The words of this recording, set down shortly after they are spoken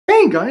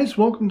guys,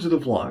 welcome to the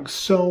vlog.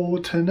 So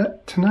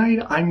tonight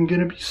I'm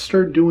gonna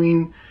start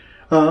doing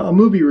a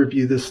movie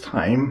review this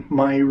time.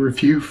 My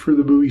review for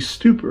the movie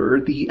Stupor,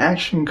 the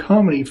action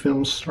comedy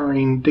film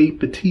starring Dave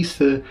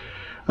Bautista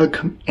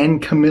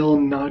and Camille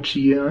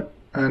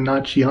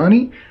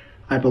Nanjiani.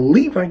 I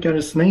believe I got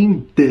his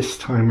name this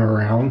time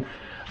around.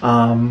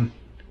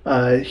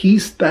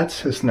 That's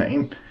his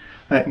name.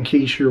 In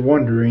case you're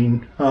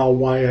wondering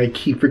why I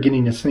keep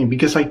forgetting his name,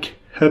 because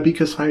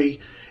I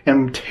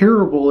am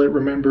terrible at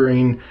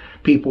remembering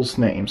people's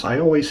names. I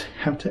always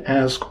have to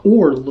ask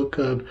or look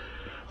up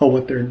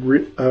what their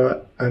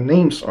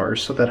names are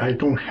so that I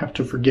don't have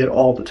to forget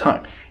all the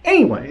time.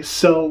 Anyway,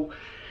 so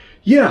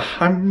yeah,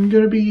 I'm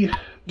gonna be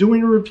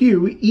doing a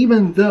review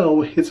even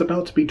though it's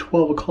about to be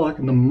 12 o'clock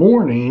in the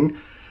morning,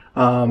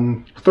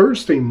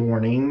 Thursday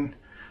morning.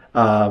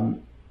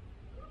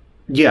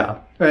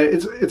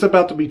 It's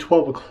about to be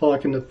 12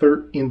 o'clock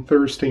in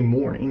Thursday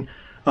morning,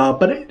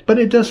 but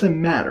it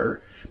doesn't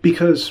matter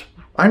because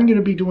I'm going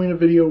to be doing a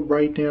video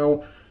right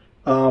now.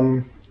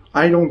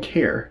 I don't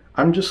care.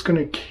 I'm just going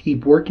to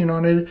keep working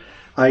on it.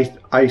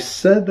 I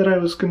said that I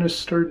was going to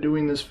start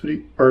doing this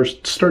video, or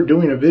start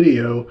doing a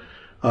video,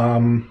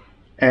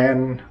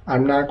 and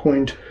I'm not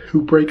going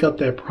to break up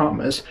that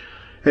promise.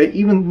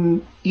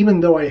 Even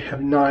though I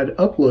have not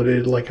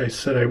uploaded like I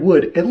said I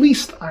would, at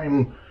least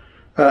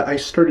I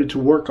started to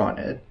work on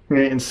it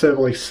instead of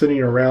like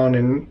sitting around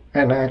and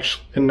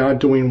not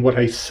doing what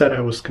I said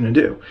I was going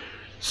to do.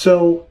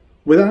 So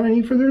without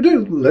any further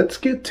ado, let's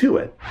get to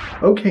it.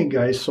 Okay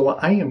guys, so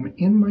I am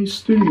in my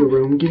studio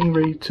room getting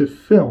ready to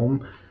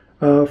film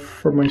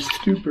for my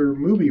Stupor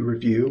movie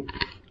review.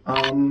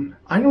 I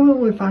don't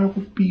know if I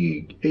will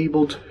be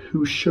able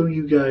to show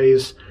you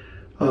guys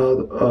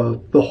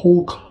the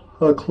whole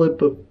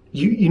clip of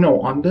you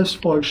know, on this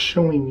vlog,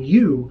 showing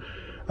you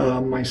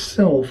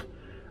myself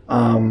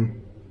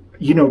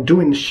you know,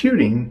 doing the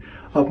shooting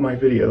of my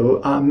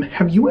video.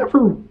 Have you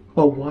ever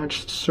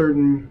watched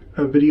certain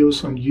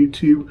videos on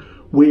YouTube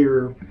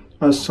where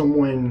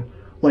someone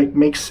like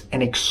makes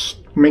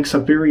a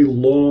very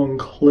long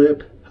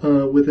clip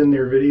within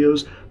their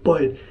videos,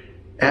 but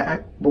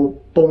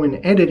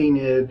when editing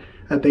it,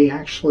 they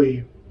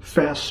actually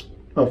fast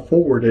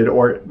forward it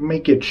or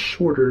make it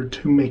shorter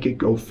to make it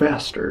go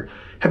faster?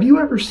 Have you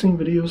ever seen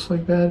videos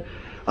like that?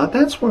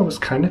 That's what I was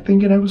kind of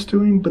thinking I was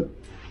doing, but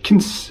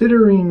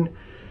considering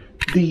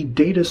the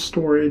data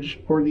storage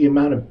or the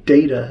amount of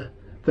data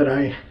that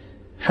I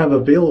have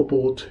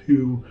available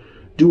to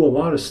do a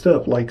lot of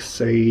stuff, like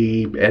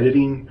say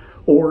editing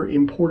or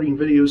importing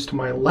videos to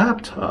my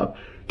laptop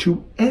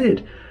to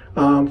edit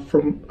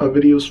from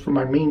videos from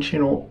my main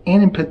channel,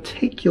 and in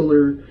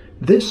particular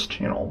this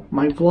channel,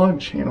 my vlog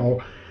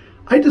channel,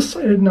 I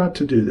decided not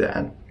to do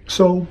that.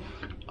 So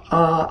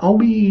I'll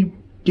be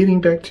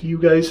getting back to you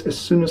guys as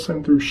soon as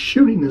I'm through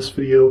shooting this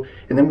video,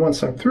 and then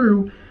once I'm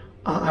through,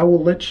 I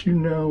will let you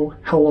know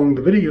how long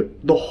the video,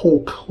 the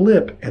whole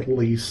clip at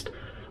least,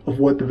 of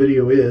what the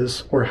video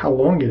is, or how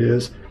long it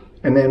is,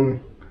 and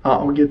then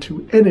I'll get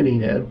to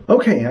editing it.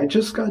 Okay, I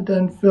just got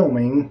done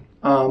filming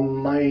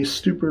my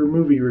Stupor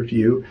movie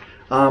review,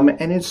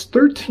 and it's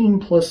 13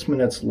 plus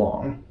minutes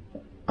long.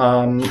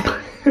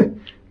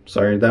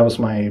 Sorry, that was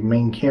my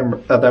main camera,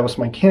 that was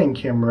my Canon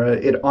camera.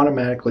 It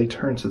automatically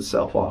turns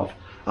itself off.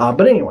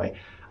 But anyway,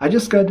 I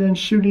just got done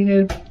shooting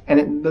it,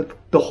 and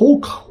the whole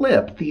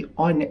clip, the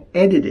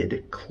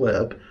unedited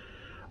clip,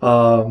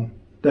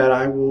 that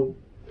I will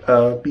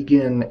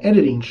begin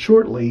editing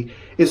shortly,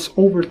 is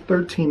over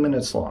 13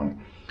 minutes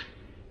long.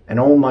 And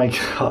oh my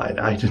god,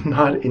 I did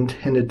not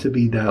intend it to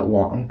be that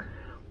long.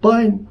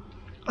 But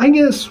I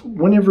guess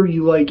whenever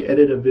you like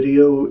edit a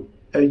video,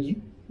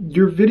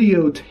 your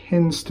video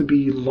tends to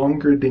be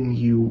longer than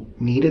you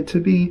need it to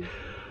be,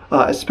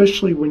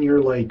 especially when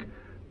you're like,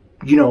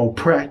 you know,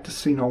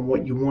 practicing on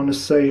what you want to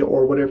say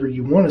or whatever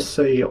you want to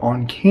say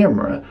on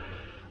camera.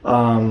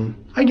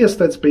 I guess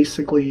that's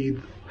basically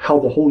how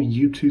the whole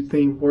YouTube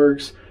thing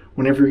works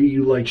whenever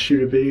you like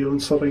shoot a video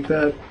and stuff like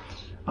that.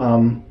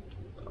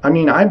 I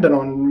mean, I've been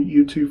on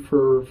YouTube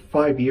for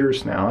 5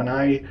 years now, and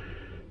I,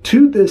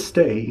 to this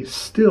day,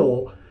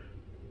 still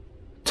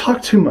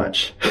talk too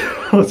much,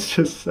 let's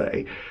just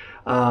say.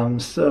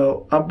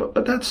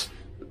 But that's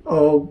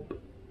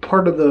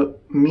part of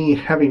me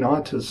having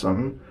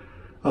autism.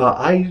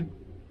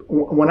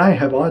 When I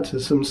have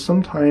autism,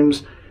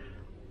 sometimes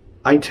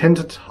I tend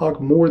to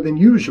talk more than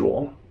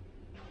usual,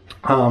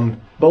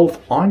 both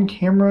on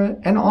camera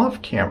and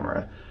off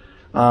camera.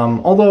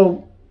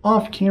 Although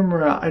off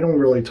camera, I don't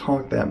really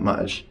talk that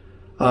much.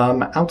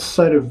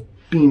 Outside of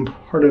being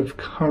part of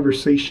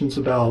conversations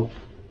about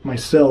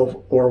myself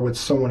or with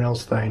someone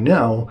else that I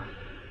know,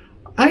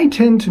 I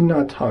tend to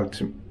not talk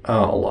to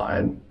a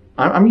lot.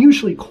 I'm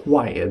usually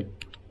quiet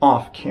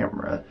off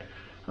camera.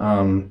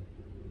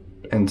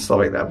 And stuff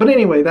like that. But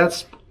anyway,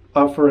 that's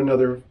for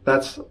another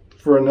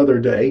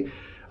day.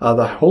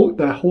 That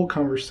whole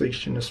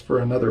conversation is for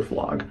another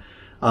vlog.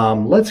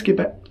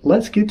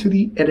 Let's get to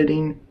the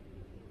editing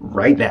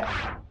right now.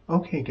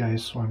 Okay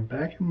guys, so I'm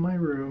back in my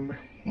room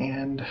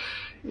and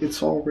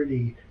it's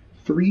already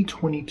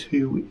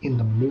 3:22 in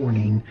the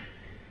morning,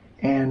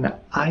 and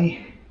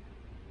I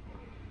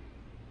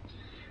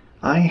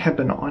have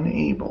been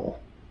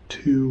unable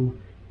to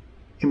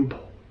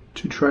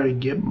try to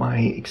get my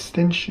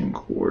extension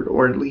cord,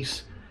 or at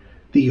least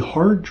the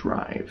hard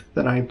drive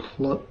that I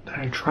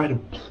try to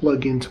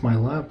plug into my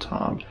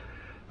laptop,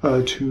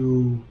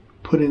 to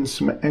put in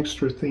some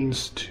extra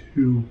things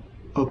to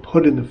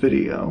put in the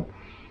video,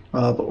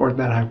 or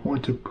that I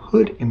want to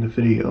put in the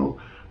video,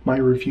 my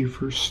review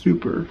for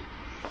Stupor,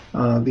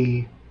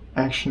 the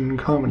action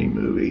comedy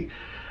movie.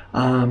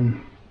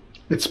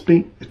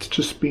 It's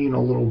just being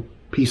a little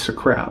piece of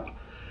crap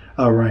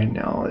right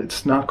now.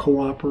 It's not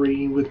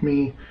cooperating with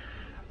me.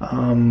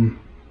 And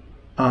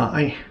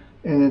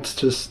it's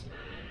just,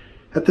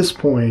 at this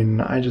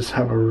point, I just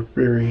have a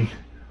very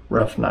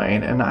rough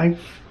night,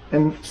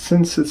 and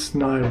since it's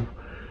not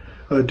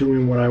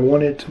doing what I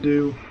want it to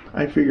do,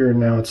 I figure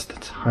now it's the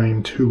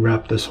time to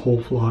wrap this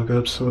whole vlog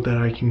up so that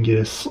I can get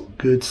a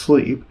good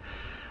sleep,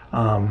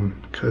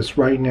 because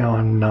right now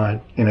I'm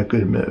not in a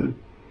good mood.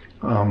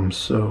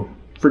 So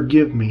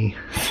forgive me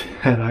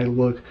that I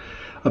look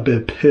a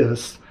bit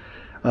pissed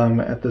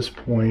at this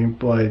point,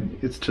 but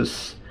it's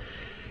just,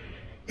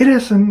 it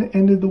hasn't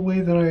ended the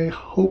way that I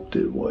hoped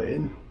it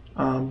would.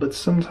 But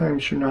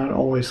sometimes you're not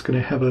always going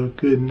to have a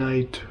good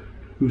night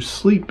to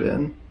sleep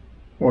in,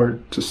 or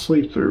to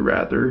sleep through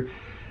rather.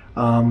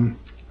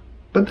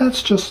 But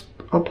that's just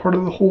a part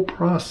of the whole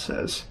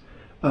process.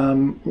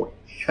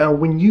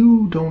 When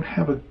you don't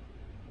have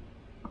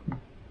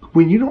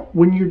when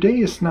your day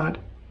is not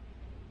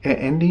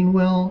ending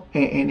well,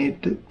 and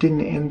it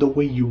didn't end the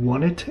way you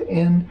want it to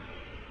end,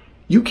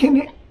 you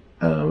can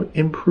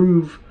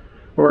improve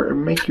or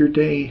make your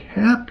day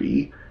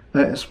happy,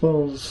 as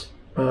well as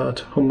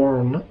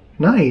tomorrow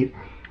night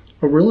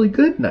a really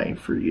good night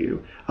for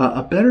you,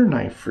 a better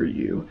night for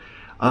you.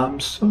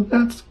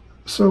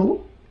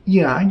 So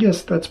yeah, I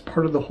guess that's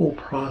part of the whole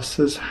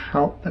process,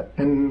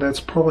 and that's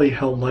probably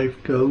how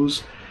life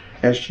goes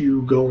as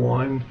you go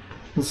on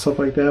and stuff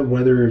like that,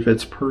 whether if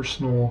it's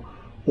personal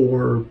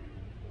or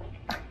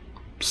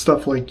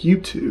stuff like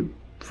YouTube,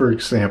 for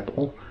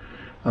example,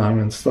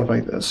 and stuff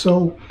like that.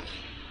 So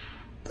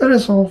that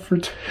is all for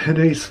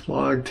today's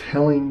vlog,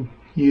 telling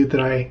you that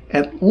I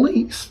at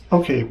least,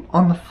 okay,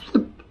 on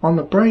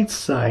the bright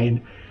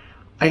side,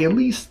 I at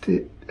least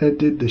did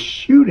the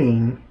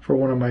shooting for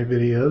one of my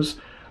videos.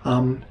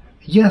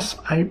 Yes,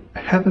 I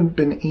haven't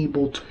been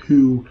able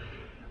to,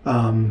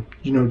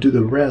 do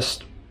the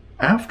rest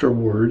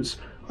afterwards,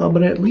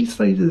 but at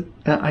least I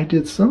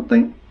did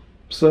something.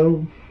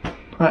 So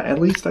at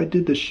least I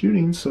did the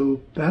shooting,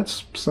 so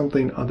that's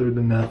something other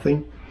than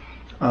nothing.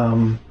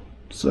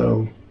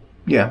 So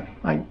yeah,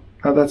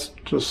 that's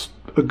just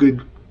a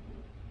good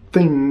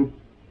thing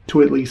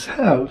to at least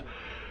have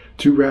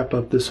to wrap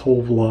up this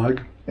whole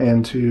vlog,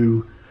 and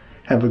to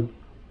have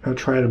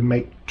try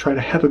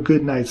to have a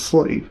good night's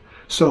sleep.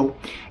 So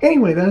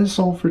anyway, that is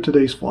all for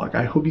today's vlog.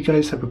 I hope you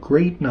guys have a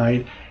great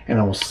night, and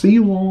I will see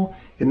you all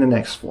in the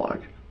next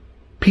vlog.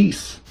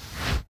 Peace.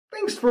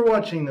 Thanks for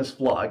watching this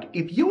vlog.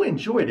 If you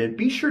enjoyed it,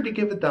 be sure to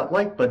give it that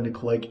like button to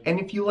click, and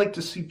if you'd like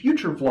to see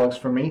future vlogs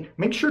from me,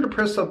 make sure to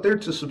press up there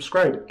to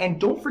subscribe, and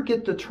don't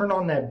forget to turn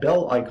on that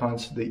bell icon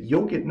so that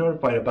you'll get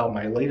notified about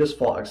my latest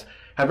vlogs.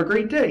 Have a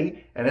great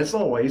day, and as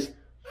always,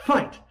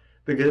 fight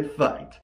the good fight.